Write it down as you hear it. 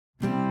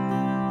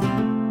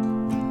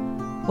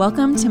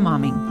Welcome to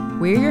Momming.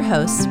 We're your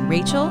hosts,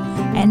 Rachel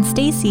and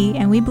Stacy,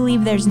 and we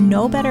believe there's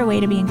no better way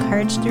to be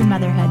encouraged through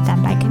motherhood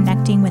than by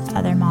connecting with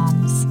other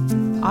moms.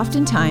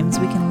 Oftentimes,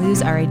 we can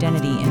lose our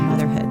identity in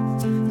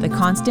motherhood. The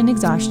constant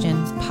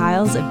exhaustion,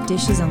 piles of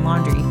dishes and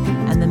laundry,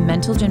 and the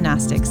mental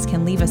gymnastics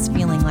can leave us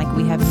feeling like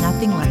we have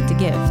nothing left to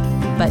give,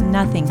 but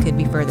nothing could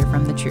be further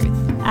from the truth.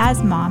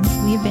 As moms,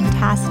 we've been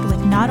tasked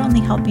with not only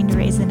helping to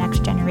raise the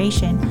next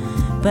generation,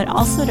 but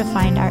also to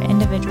find our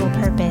individual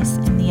purpose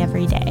in the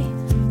everyday.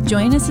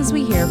 Join us as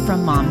we hear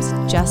from moms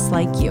just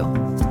like you.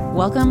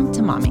 Welcome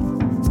to Momming.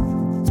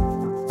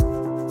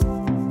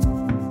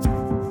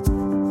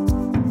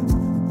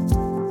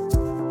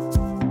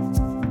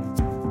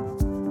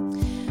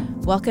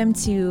 Welcome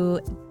to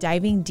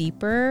Diving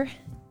Deeper.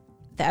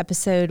 The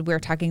episode we're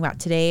talking about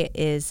today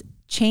is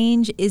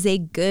change is a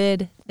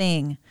good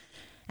thing.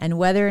 And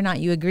whether or not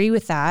you agree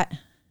with that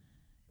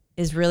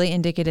is really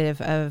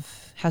indicative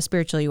of how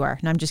spiritual you are.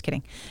 No, I'm just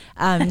kidding.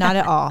 Not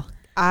at all.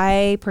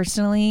 I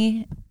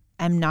personally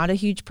am not a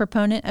huge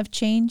proponent of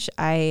change.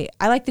 I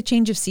like the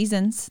change of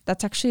seasons.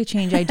 That's actually a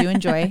change I do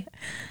enjoy.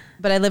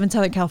 But I live in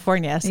Southern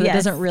California, so It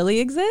doesn't really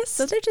exist.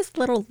 So they're just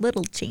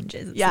little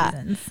changes of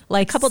seasons.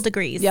 Like a couple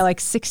degrees. Yeah, like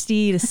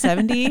 60 to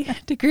 70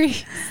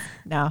 degrees.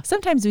 No,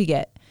 sometimes we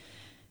get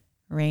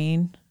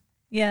rain.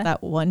 Yeah.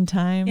 That one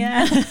time.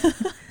 Yeah.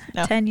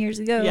 No. 10 years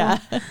ago.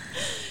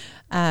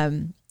 Yeah.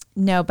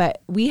 No,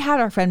 but we had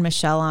our friend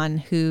Michelle on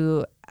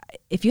who,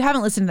 if you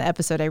haven't listened to the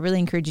episode, I really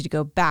encourage you to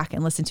go back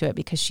and listen to it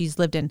because she's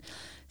lived in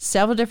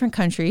several different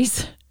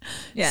countries,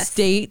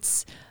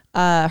 states.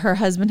 Her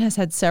husband has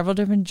had several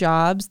different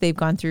jobs. They've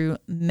gone through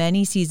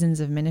many seasons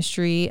of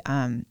ministry.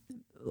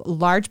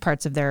 Large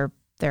parts of their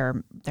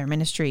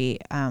ministry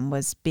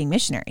was being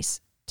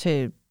missionaries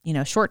to,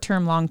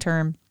 short-term,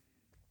 long-term,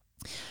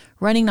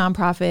 running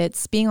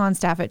nonprofits, being on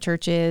staff at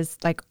churches,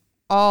 like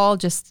all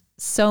just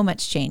so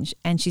much change.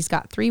 And she's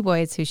got 3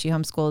 boys who she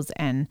homeschools,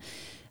 and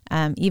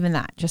even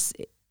that just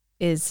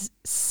has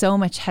so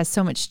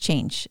much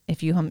change.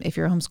 If you're a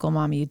homeschool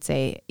mom, you'd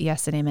say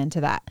yes and amen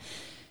to that.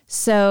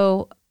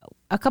 So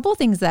a couple of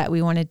things that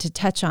we wanted to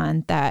touch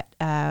on that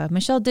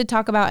Michelle did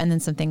talk about, and then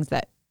some things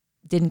that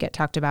didn't get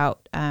talked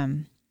about.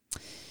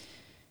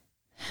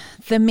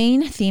 The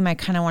main theme I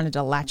kind of wanted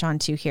to latch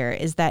onto here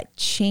is that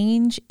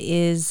change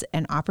is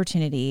an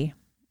opportunity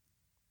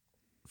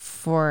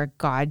for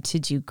God to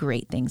do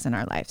great things in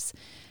our lives.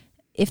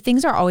 If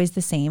things are always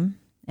the same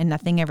and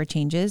nothing ever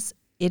changes,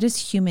 it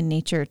is human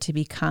nature to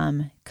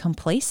become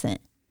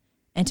complacent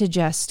and to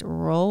just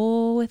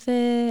roll with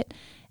it.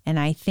 And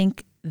I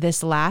think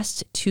this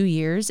last 2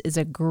 years is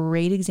a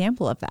great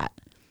example of that.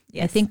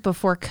 Yes. I think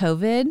before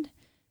COVID,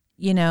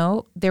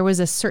 there was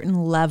a certain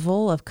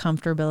level of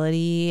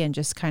comfortability and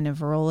just kind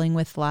of rolling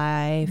with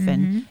life. Mm-hmm.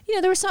 And,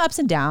 there were some ups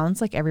and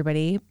downs like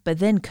everybody, but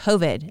then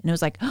COVID, and it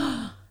was like,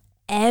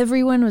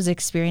 everyone was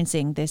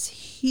experiencing this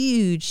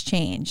huge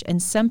change.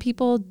 And some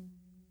people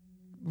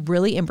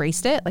really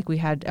embraced it. Like we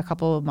had a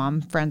couple of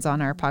mom friends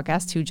on our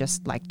podcast who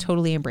just like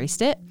totally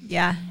embraced it.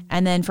 Yeah.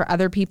 And then for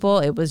other people,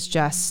 it was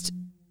just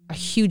a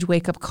huge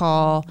wake up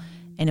call.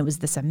 And it was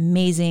this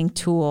amazing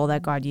tool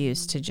that God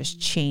used to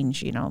just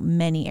change,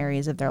 many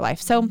areas of their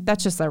life. So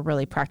that's just a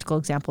really practical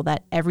example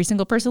that every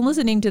single person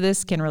listening to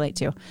this can relate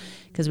to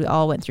because we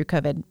all went through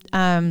COVID.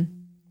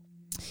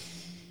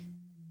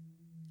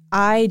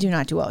 I do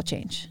not do well with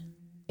change.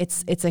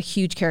 It's a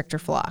huge character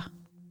flaw.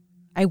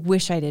 I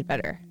wish I did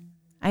better.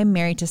 I'm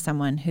married to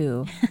someone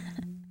who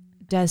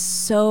does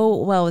so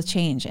well with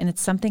change, and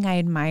it's something I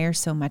admire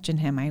so much in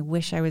him. I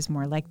wish I was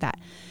more like that.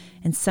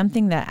 And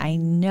something that I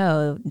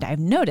know, I've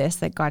noticed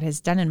that God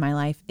has done in my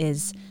life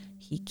is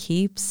he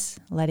keeps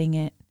letting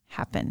it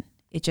happen.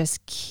 It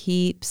just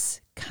keeps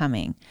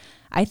coming.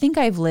 I think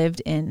I've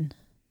lived in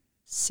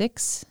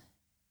 6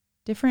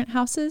 different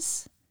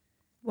houses.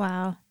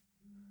 Wow.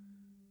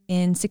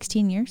 In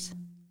 16 years.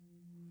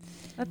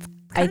 That's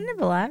kind of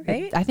a lot,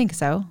 right? I think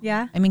so.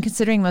 Yeah. I mean,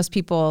 considering most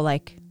people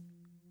like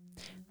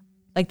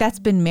that's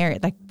been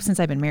married, like since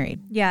I've been married.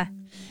 Yeah.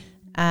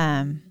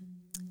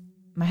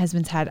 My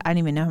husband's had, I don't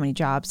even know how many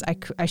jobs.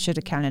 I should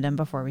have counted them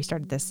before we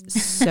started this.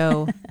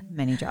 So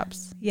many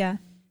jobs. Yeah.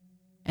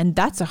 And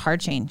that's a hard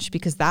change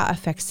because that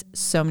affects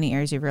so many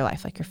areas of your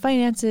life, like your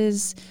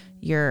finances,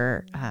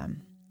 your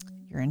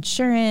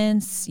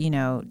insurance,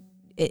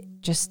 it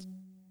just,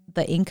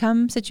 the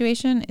income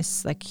situation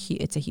is like,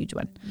 it's a huge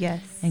one.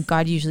 Yes. And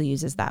God usually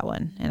uses that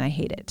one, and I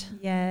hate it.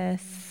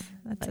 Yes.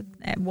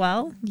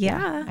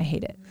 Yeah. I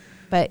hate it.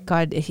 But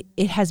God,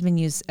 it has been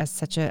used as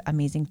such an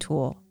amazing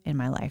tool in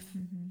my life,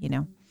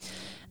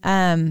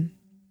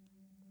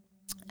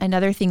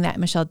 Another thing that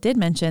Michelle did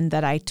mention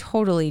that I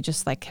totally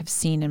just like have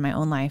seen in my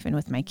own life and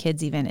with my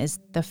kids even is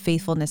the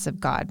faithfulness of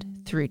God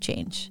through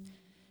change,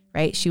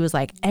 right? She was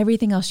like,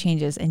 everything else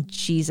changes and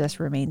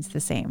Jesus remains the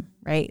same,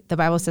 right? The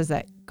Bible says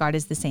that God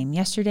is the same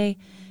yesterday,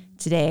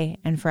 today,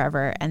 and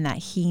forever, and that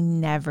he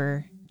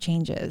never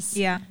changes.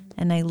 Yeah.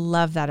 And I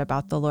love that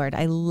about the Lord.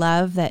 I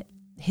love that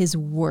his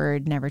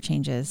word never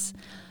changes.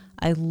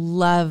 I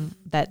love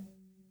that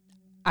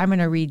I'm going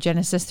to read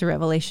Genesis through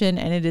Revelation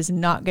and it is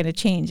not going to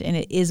change. And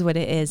it is what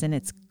it is. And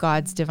it's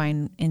God's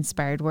divine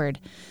inspired word.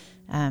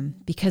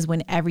 Because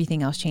when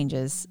everything else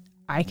changes,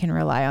 I can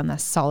rely on the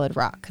solid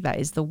rock. That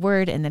is the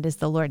word and that is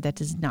the Lord. That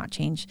does not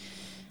change.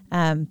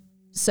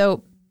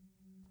 So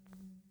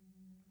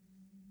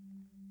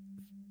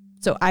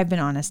I've been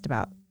honest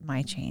about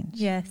my change.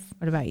 Yes.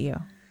 What about you?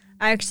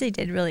 I actually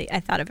I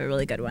thought of a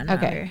really good one while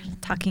we were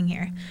talking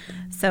here.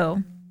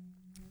 So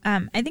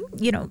I think,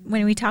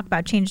 when we talk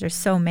about change, there's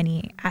so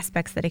many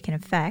aspects that it can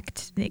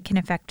affect. It can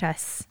affect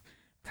us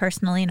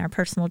personally in our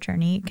personal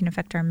journey. It can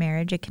affect our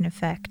marriage. It can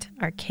affect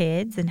our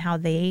kids and how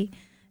they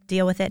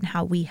deal with it and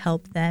how we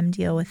help them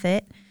deal with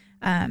it.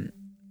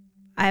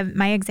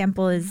 My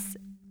example is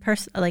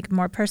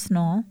more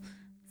personal.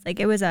 It's like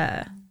it was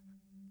a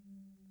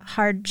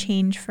hard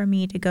change for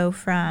me to go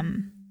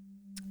from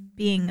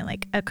being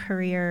like a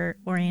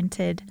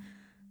career-oriented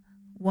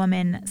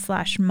woman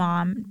 /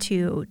 mom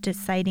to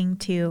deciding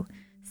to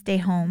stay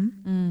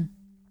home,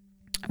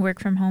 work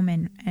from home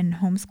and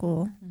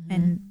homeschool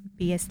and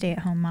be a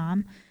stay-at-home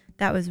mom.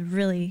 That was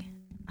really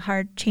a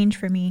hard change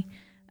for me.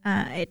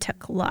 It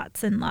took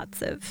lots and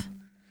lots of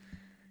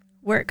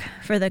work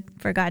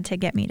for God to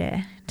get me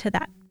to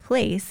that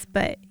place.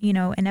 But,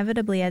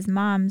 inevitably as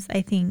moms,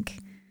 I think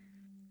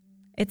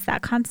it's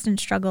that constant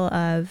struggle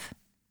of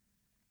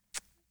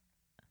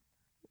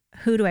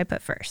who do I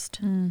put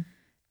first?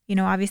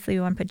 Obviously we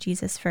want to put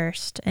Jesus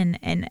first and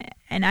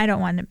I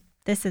don't want to,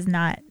 this is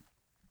not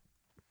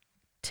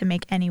to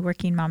make any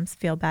working moms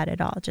feel bad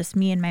at all. Just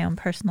me and my own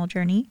personal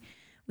journey.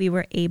 We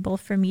were able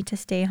for me to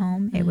stay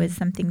home. It was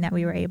something that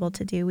we were able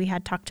to do. We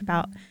had talked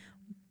about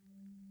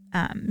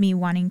me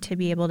wanting to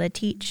be able to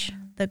teach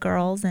the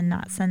girls and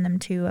not send them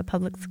to a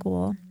public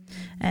school.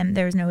 And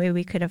there was no way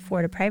we could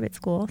afford a private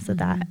school. So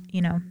that,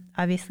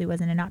 obviously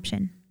wasn't an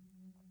option.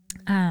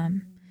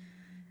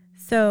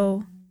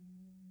 So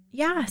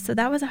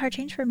that was a hard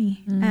change for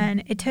me.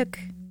 And it took,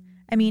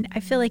 I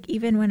feel like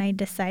even when I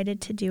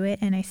decided to do it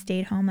and I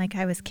stayed home, like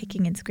I was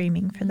kicking and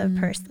screaming for the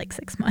first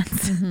 6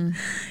 months.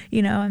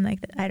 I'm like,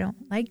 I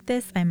don't like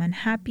this. I'm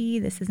unhappy.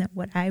 This isn't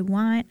what I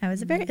want.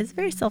 It's a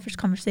very selfish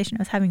conversation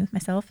I was having with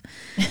myself.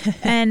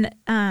 And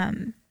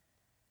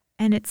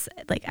it's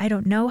like, I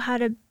don't know how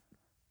to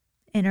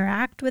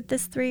interact with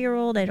this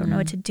 3-year-old. I don't know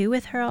what to do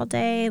with her all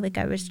day. Like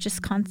I was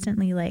just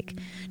constantly like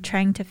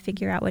trying to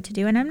figure out what to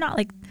do. And I'm not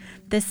like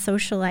this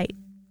socialite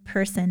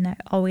person that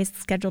always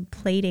scheduled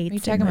play dates. What are you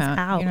talking about?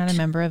 Out. You're not a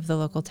member of the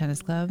local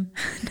tennis club?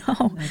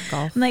 No. Like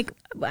golf? I'm like,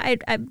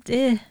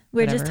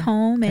 we're just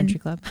home. Country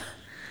club.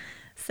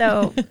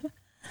 So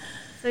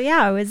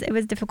yeah, it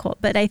was difficult.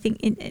 But I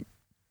think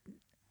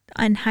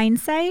on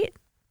hindsight,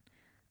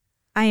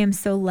 I am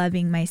so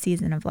loving my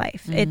season of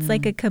life. It's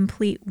like a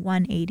complete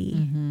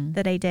 180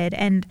 that I did.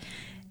 And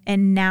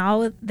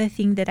now the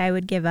thing that I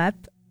would give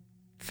up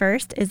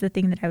first is the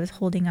thing that I was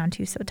holding on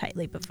to so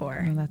tightly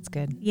before. Oh, that's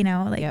good.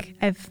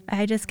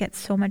 I just get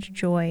so much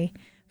joy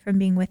from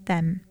being with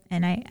them.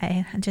 And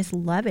I just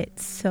love it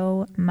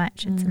so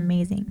much. It's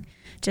amazing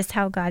just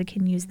how God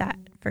can use that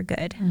for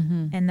good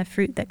and the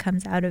fruit that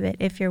comes out of it.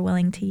 If you're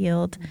willing to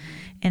yield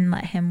and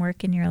let him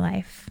work in your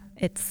life,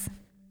 it's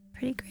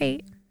pretty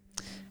great.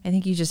 I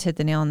think you just hit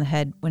the nail on the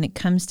head. When it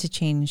comes to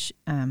change,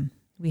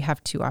 we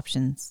have 2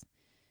 options.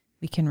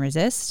 We can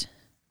resist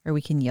or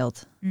we can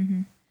yield.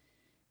 And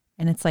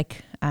it's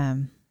like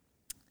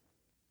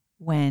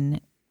when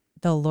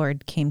the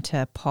Lord came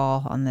to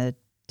Paul on the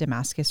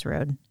Damascus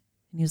road and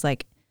he was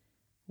like,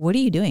 what are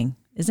you doing?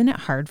 Isn't it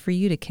hard for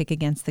you to kick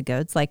against the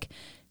goads? Like,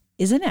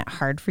 isn't it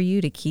hard for you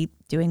to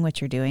keep doing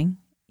what you're doing?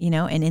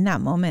 And in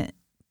that moment,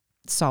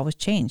 Saul was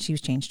changed. He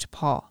was changed to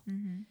Paul.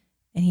 And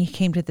he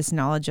came to this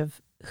knowledge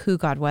of who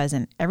God was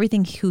and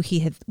everything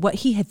what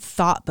he had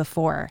thought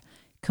before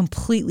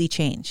completely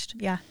changed.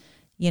 Yeah.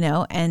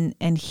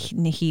 And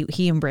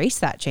he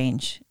embraced that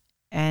change.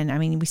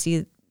 And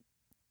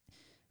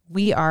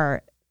we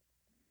are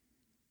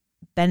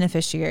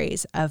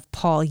beneficiaries of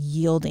Paul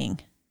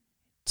yielding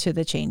to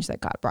the change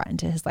that God brought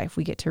into his life.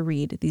 We get to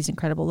read these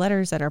incredible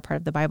letters that are part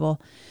of the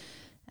Bible.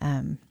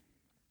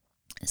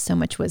 So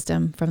much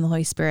wisdom from the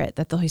Holy Spirit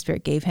that the Holy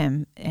Spirit gave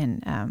him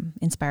and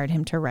inspired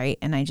him to write.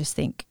 And I just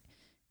think,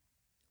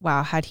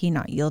 wow, had he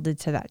not yielded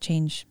to that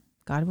change,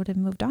 God would have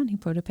moved on. He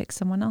would have picked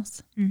someone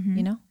else,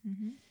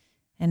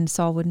 and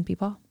Saul wouldn't be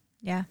Paul.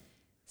 Yeah.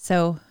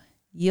 So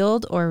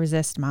yield or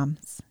resist,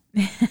 moms.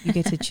 You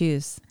get to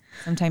choose,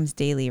 sometimes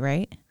daily,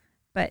 right?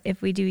 But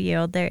if we do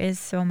yield, there is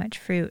so much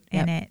fruit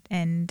in it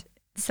and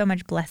so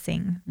much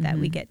blessing that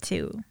we get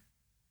to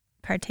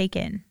partake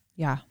in.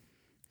 Yeah.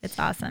 It's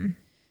awesome.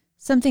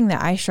 Something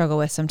that I struggle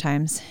with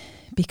sometimes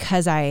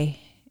because I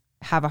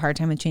have a hard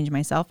time with change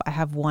myself. I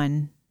have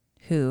one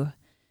who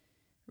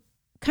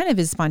kind of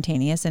is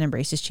spontaneous and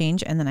embraces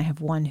change. And then I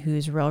have one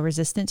who's real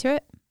resistant to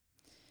it.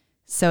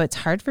 So it's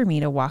hard for me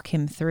to walk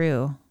him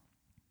through,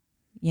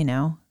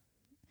 even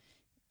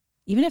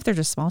if they're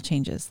just small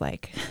changes,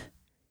 like,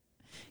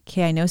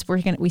 okay, I know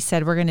we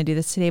said we're going to do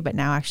this today, but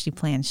now actually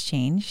plans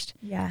changed.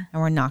 Yeah.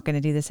 And we're not going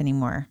to do this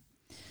anymore.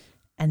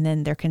 And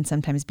then there can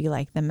sometimes be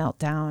like the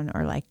meltdown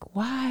or like,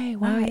 why,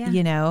 yeah.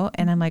 you know?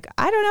 And I'm like,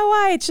 I don't know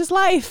why, it's just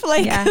life.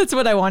 Like, that's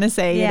what I want to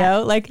say, you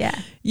know? Like,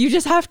 you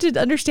just have to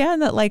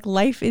understand that like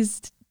life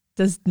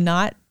does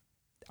not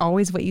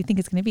always what you think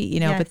it's going to be, you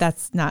know, but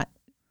that's not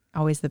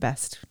always the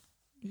best.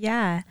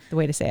 Yeah. The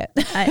way to say it.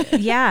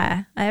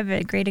 I have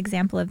a great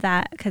example of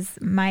that because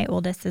my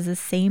oldest is the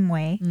same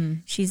way.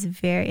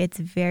 It's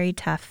very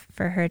tough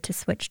for her to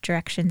switch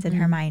directions in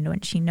her mind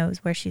when she knows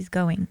where she's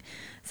going.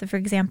 So for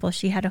example,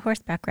 she had a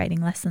horseback riding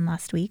lesson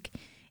last week.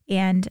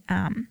 And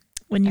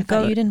when you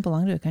thought you didn't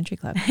belong to a country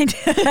club.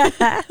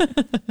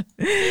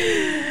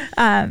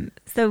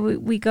 So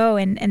we go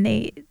and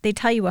they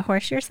tell you what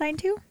horse you're assigned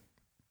to.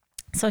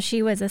 So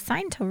she was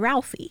assigned to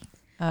Ralphie.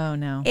 Oh,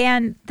 no.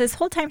 And this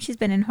whole time she's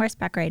been in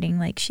horseback riding,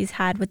 like she's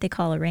had what they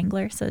call a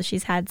wrangler. So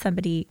she's had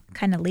somebody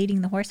kind of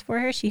leading the horse for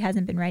her. She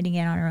hasn't been riding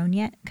it on her own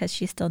yet because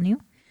she's still new.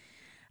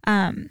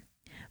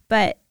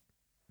 But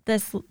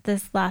this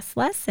last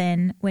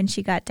lesson, when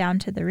she got down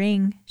to the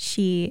ring,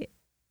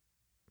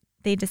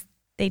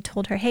 they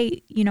told her,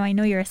 hey, you know, I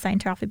know you're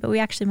assigned to Ralphie, but we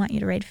actually want you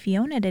to ride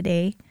Fiona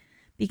today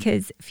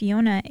because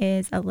Fiona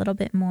is a little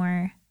bit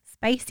more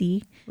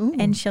spicy. Ooh.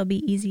 And she'll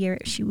be easier.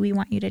 We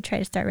want you to try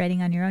to start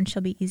riding on your own.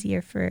 She'll be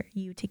easier for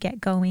you to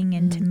get going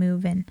and to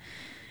move. And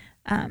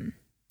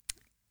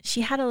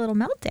she had a little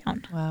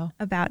meltdown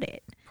about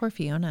it. Poor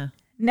Fiona.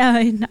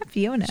 No, not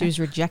Fiona. She was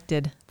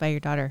rejected by your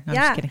daughter. No, I'm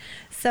just kidding.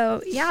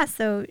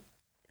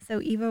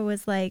 So Eva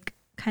was like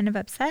kind of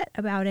upset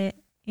about it.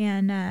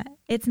 And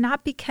it's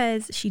not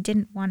because she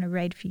didn't want to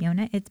ride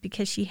Fiona. It's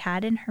because she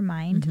had in her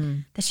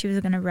mind that she was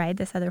going to ride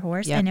this other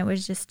horse. Yep. And it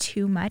was just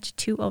too much,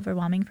 too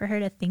overwhelming for her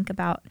to think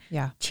about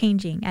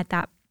changing at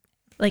that,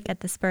 like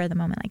at the spur of the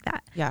moment like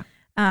that. Yeah.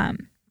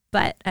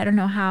 But I don't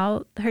know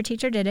how her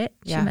teacher did it.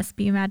 She must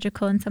be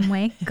magical in some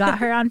way. Got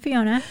her on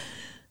Fiona.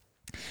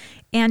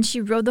 And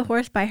she rode the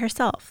horse by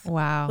herself.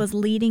 Wow. Was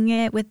leading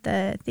it with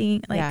the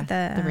thing, like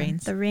the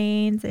reins. The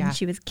reins. And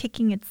she was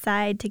kicking its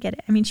side to get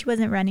it. I mean, she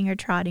wasn't running or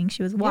trotting.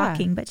 She was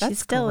walking, but she's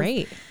still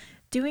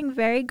doing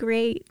very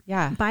great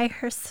by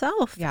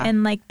herself. Yeah.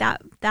 And like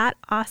that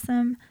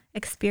awesome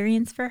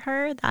experience for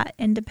her, that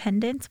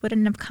independence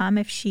wouldn't have come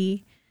if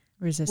she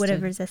would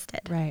have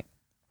resisted. Right.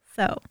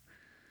 So,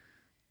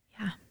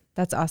 yeah.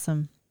 That's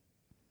awesome.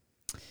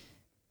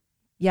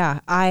 Yeah.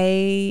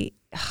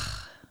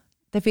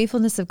 The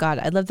faithfulness of God.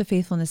 I love the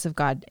faithfulness of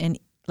God. And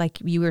like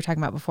you were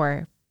talking about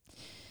before,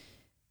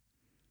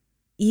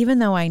 even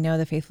though I know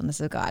the faithfulness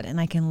of God and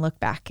I can look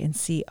back and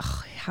see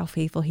how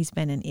faithful he's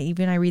been. And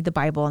even I read the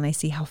Bible and I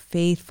see how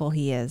faithful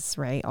he is,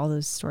 right? All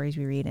those stories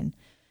we read. And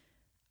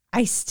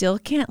I still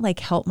can't like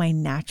help my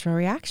natural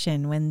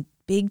reaction when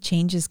big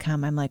changes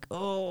come. I'm like,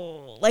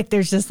 oh, like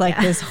there's just like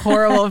this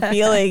horrible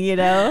feeling, you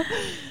know?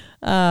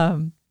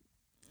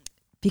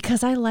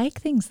 Because I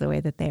like things the way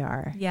that they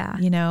are. Yeah.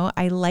 You know,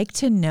 I like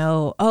to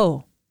know,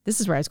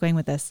 this is where I was going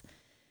with this.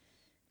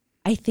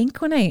 I think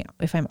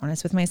if I'm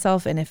honest with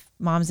myself, and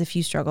if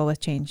you struggle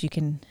with change, you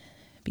can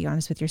be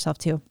honest with yourself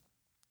too.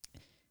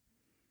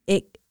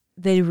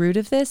 The root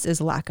of this is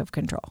lack of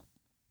control.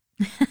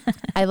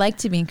 I like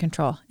to be in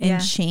control.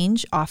 And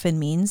change often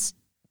means,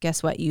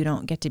 guess what? You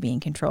don't get to be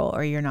in control,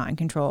 or you're not in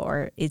control,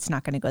 or it's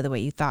not going to go the way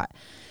you thought.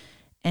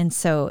 And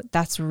so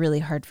that's really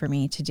hard for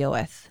me to deal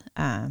with.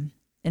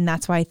 And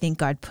that's why I think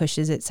God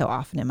pushes it so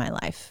often in my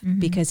life,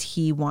 because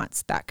he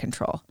wants that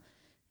control.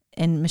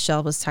 And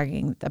Michelle was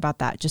talking about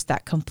that, just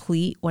that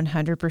complete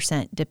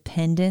 100%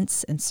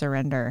 dependence and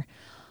surrender.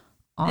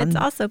 It's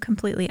also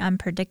completely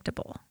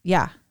unpredictable.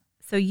 Yeah.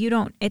 So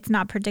it's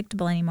not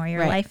predictable anymore.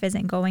 Your life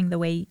isn't going the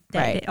way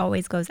that it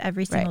always goes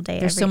every single day.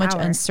 There's so much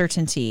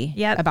uncertainty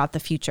about the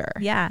future.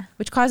 Yeah.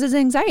 Which causes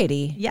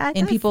anxiety. Yeah.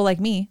 In people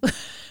like me.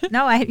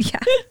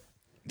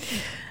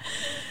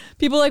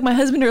 People like my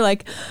husband are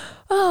like,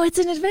 oh, it's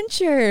an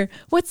adventure.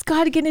 What's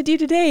God going to do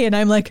today? And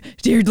I'm like,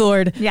 dear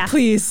Lord,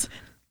 please,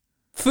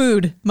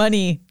 food,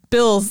 money,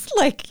 bills.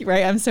 Like,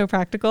 right. I'm so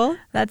practical.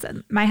 That's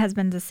my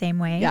husband's the same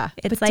way. Yeah.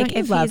 It's but like,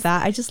 I love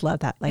that. I just love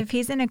that. Like, if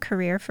he's in a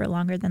career for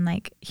longer than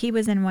like, he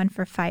was in one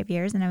for 5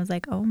 years and I was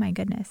like, oh my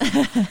goodness.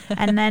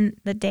 And then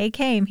the day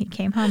came, he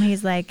came home.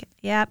 He's like,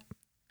 yep,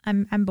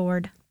 I'm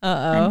bored.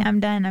 I'm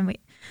done. I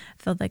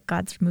feel like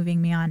God's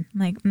moving me on. I'm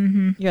like,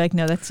 You're like,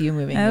 no, that's you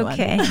moving me on.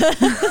 Okay.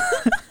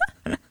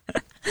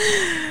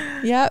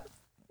 Yep.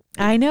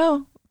 I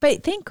know.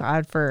 But thank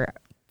God for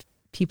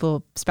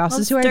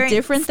spouses who are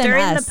different than us.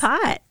 Stirring the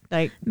pot.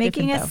 Like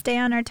making us stay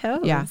on our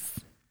toes. Yeah.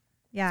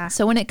 Yeah.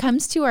 So when it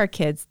comes to our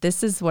kids,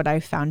 this is what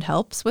I found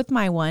helps with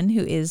my one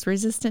who is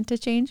resistant to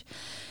change.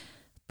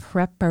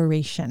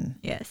 Preparation.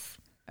 Yes.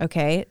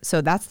 Okay.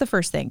 So that's the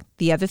first thing.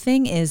 The other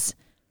thing is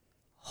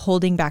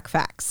holding back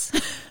facts.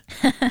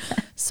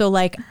 So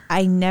like,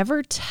 I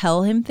never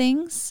tell him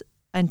things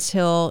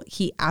until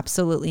he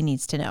absolutely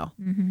needs to know.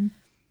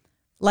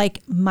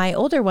 Like my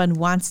older one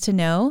wants to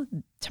know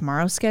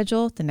tomorrow's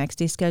schedule, the next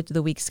day's schedule,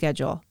 the week's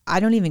schedule. I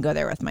don't even go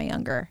there with my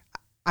younger.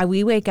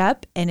 We wake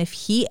up and if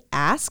he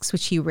asks,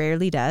 which he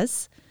rarely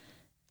does,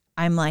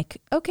 I'm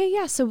like, okay,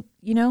 yeah. So,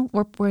 you know,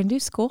 we're going to do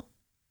school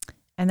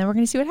and then we're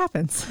going to see what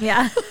happens.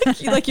 Yeah.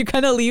 you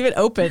kind of leave it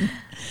open,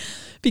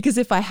 because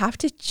if I have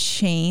to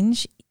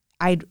change,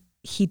 I'm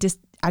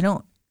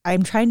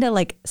trying to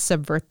like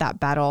subvert that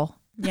battle.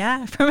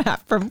 Yeah.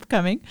 from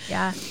coming.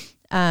 Yeah.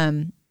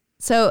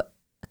 So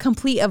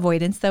complete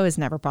avoidance though is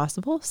never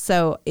possible.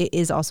 So it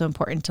is also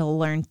important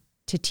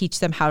to teach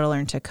them how to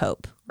learn to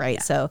cope. Right.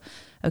 Yeah. So,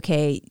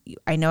 okay,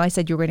 I know I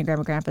said you were going to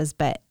grandma grandpa's,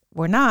 but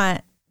we're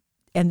not.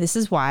 And this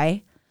is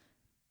why.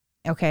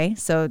 Okay.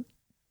 So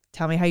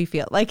tell me how you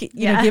feel. Like,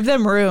 you know, give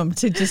them room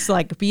to just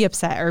like be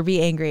upset or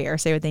be angry or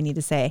say what they need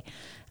to say.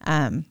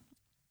 And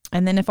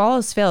then if all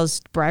else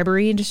fails,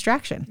 bribery and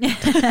distraction.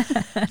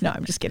 No,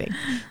 I'm just kidding.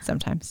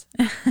 Sometimes.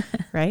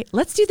 Right.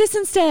 Let's do this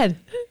instead.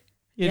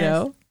 You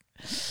know?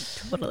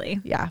 Totally.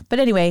 Yeah. But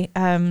anyway,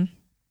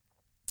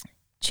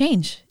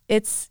 change.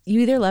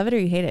 You either love it or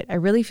you hate it. I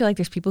really feel like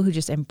there's people who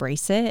just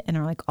embrace it and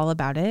are like all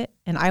about it.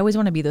 And I always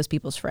want to be those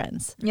people's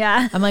friends.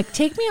 Yeah. I'm like,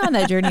 take me on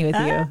that journey with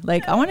you.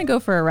 Like, I want to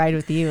go for a ride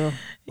with you.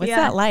 What's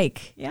that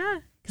like? Yeah.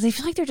 Because I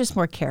feel like they're just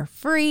more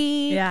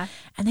carefree. Yeah.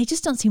 And they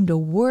just don't seem to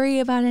worry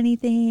about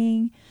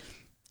anything,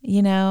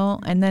 you know?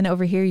 And then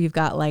over here, you've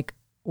got like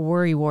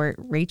worrywart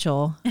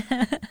Rachel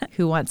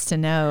who wants to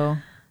know.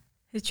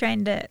 Who's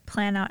trying to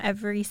plan out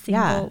every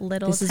single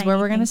little this is where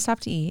we're going to stop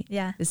to eat.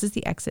 Yeah. This is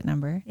the exit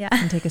number. Yeah. It's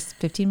going to take us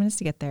 15 minutes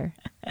to get there.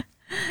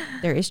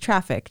 There is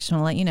traffic. Just want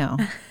to let you know.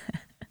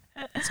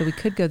 So we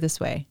could go this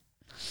way.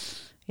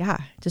 Yeah.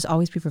 Just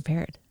always be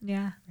prepared.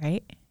 Yeah.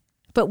 Right.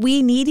 But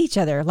we need each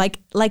other. Like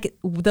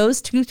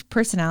those two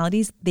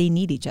personalities, they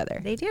need each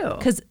other. They do.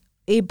 Because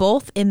they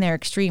both in their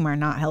extreme are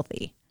not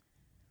healthy.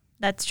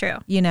 That's true.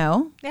 You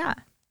know? Yeah.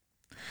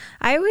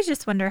 I always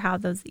just wonder how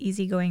those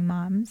easygoing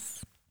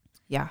moms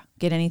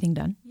get anything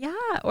done. Yeah.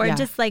 Or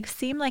just like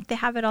seem like they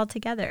have it all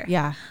together.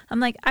 Yeah. I'm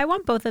like, I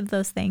want both of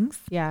those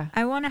things. Yeah.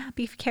 I want to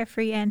be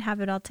carefree and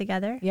have it all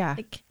together. Yeah.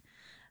 Like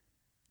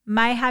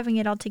my having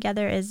it all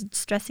together is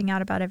stressing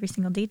out about every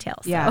single detail.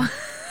 So Yeah.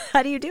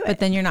 how do you do it? But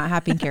then you're not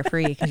happy and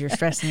carefree because you're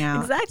stressing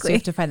out. Exactly. So you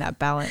have to find that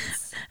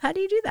balance. How do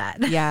you do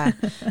that? Yeah.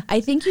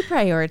 I think you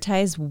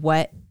prioritize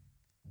what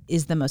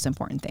is the most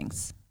important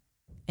things.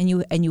 And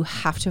you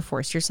have to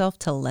force yourself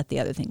to let the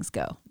other things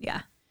go.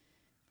 Yeah.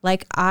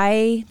 Like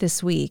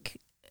this week,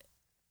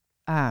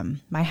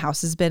 my house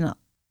has been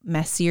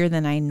messier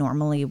than I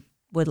normally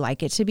would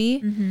like it to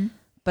be,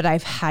 but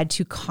I've had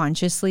to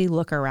consciously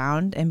look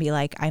around and be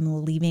like,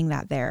 I'm leaving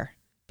that there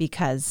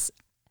because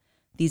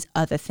these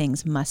other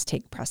things must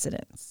take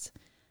precedence.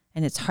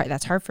 And it's hard.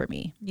 That's hard for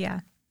me.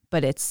 Yeah.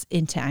 But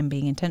I'm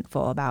being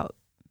intentful about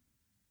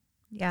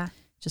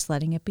just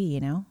letting it be, you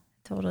know?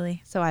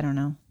 Totally. So I don't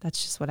know.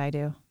 That's just what I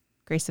do.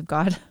 Grace of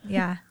God.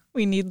 Yeah.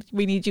 We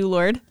need you,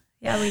 Lord.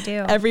 Yeah, we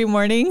do. Every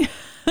morning.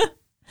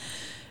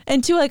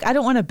 And two, like, I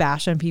don't want to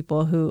bash on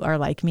people who are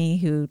like me,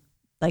 who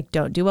like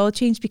don't do well with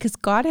change, because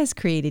God has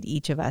created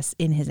each of us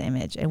in his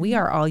image and we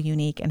are all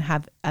unique and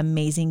have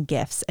amazing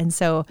gifts. And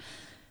so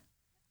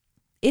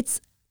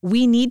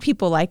we need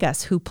people like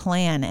us who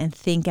plan and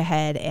think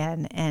ahead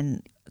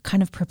and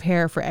kind of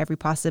prepare for every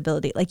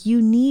possibility. Like, you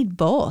need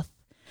both.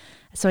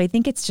 So I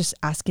think it's just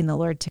asking the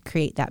Lord to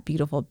create that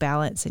beautiful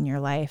balance in your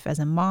life as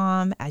a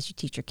mom, as you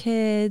teach your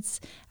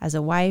kids, as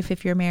a wife,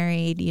 if you're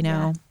married, you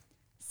know? Yeah.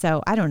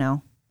 So I don't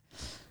know.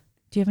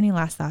 Do you have any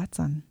last thoughts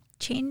on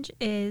change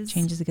is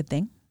a good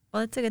thing?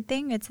 Well, it's a good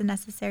thing. It's a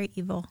necessary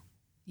evil.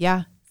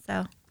 Yeah.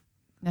 So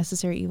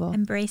necessary evil.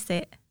 Embrace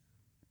it.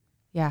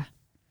 Yeah.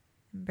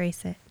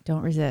 Embrace it.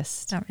 Don't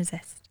resist. Don't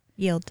resist.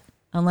 Yield.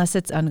 Unless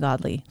it's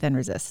ungodly, then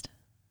resist.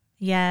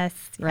 Yes.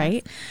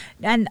 Right?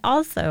 Yes. And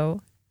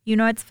also, you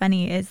know what's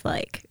funny is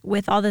like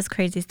with all this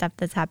crazy stuff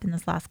that's happened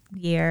this last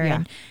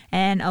year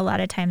and a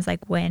lot of times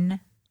like when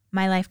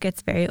my life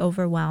gets very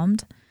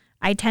overwhelmed,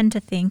 I tend to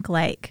think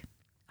like,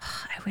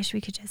 oh, I wish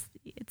we could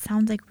it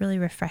sounds like really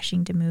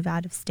refreshing to move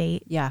out of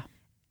state. Yeah.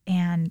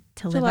 And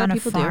to live on a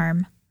farm.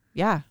 Do.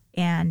 Yeah.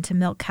 And to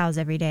milk cows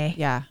every day.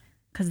 Yeah.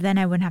 Because then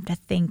I wouldn't have to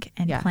think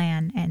and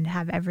plan and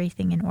have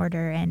everything in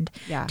order and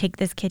take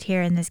this kid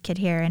here and this kid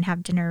here and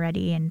have dinner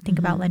ready and think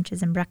about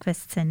lunches and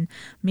breakfasts and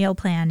meal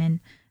plan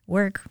and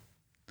work.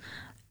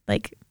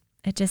 Like,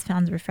 it just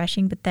sounds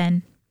refreshing, but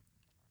then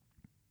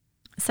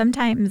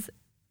sometimes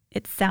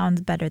it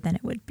sounds better than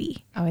it would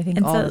be. Oh, I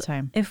think all the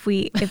time. If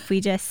we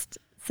just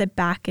sit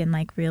back and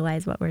like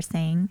realize what we're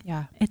saying,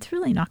 it's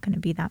really not going to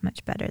be that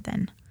much better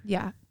than.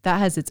 Yeah, that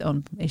has its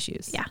own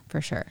issues. Yeah,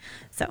 for sure.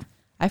 So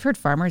I've heard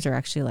farmers are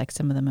actually like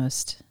some of the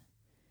most.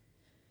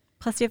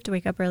 Plus, you have to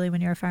wake up early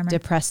when you're a farmer.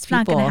 Depressed people,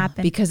 not gonna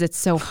happen. Because it's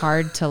so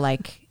hard to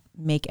like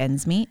make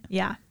ends meet.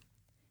 Yeah,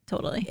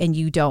 totally. And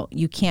you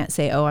can't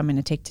say, "Oh, I'm going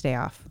to take today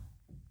off."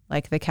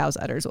 Like the cow's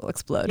udders will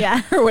explode.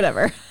 Yeah, or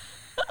whatever.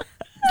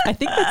 I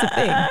think that's a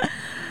thing.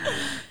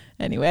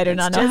 Anyway, I do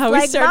not know how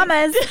we started.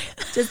 Mamas.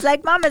 Just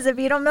like mamas, if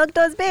you don't milk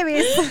those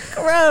babies.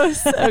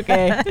 Gross.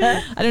 Okay.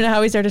 I don't know how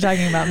we started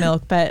talking about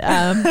milk, but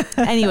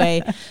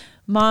anyway,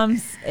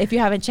 moms, if you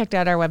haven't checked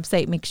out our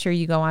website, make sure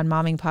you go on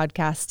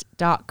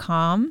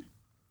mommingpodcast.com.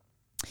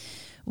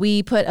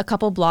 We put a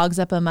couple blogs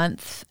up a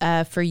month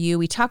for you.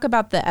 We talk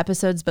about the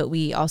episodes, but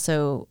we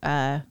also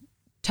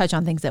touch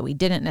on things that we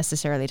didn't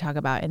necessarily talk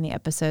about in the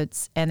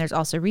episodes. And there's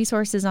also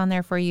resources on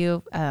there for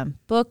you,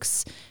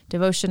 books,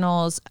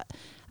 devotionals,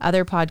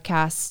 other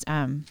podcasts,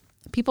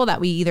 people that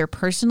we either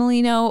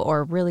personally know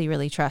or really,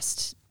 really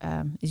trust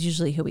is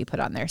usually who we put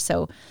on there.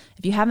 So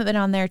if you haven't been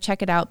on there,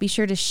 check it out. Be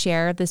sure to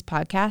share this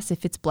podcast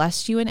if it's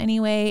blessed you in any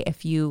way,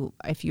 if you're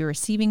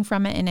receiving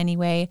from it in any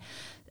way.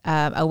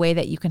 A way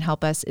that you can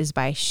help us is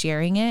by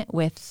sharing it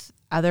with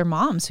other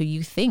moms who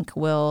you think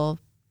will,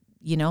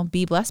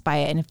 be blessed by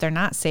it. And if they're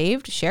not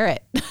saved, share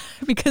it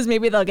because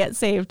maybe they'll get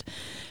saved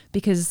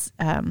because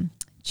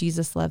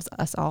Jesus loves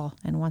us all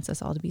and wants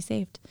us all to be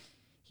saved.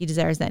 He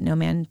desires that no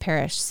man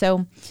perish.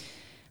 So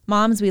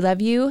moms, we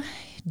love you.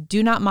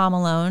 Do not mom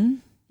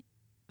alone.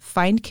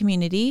 Find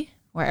community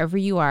wherever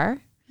you are.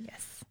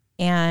 Yes.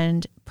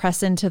 And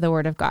press into the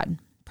Word of God.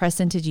 Press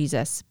into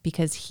Jesus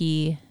because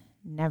he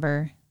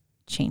never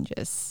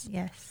changes.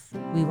 Yes.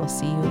 We will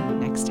see you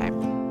next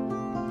time.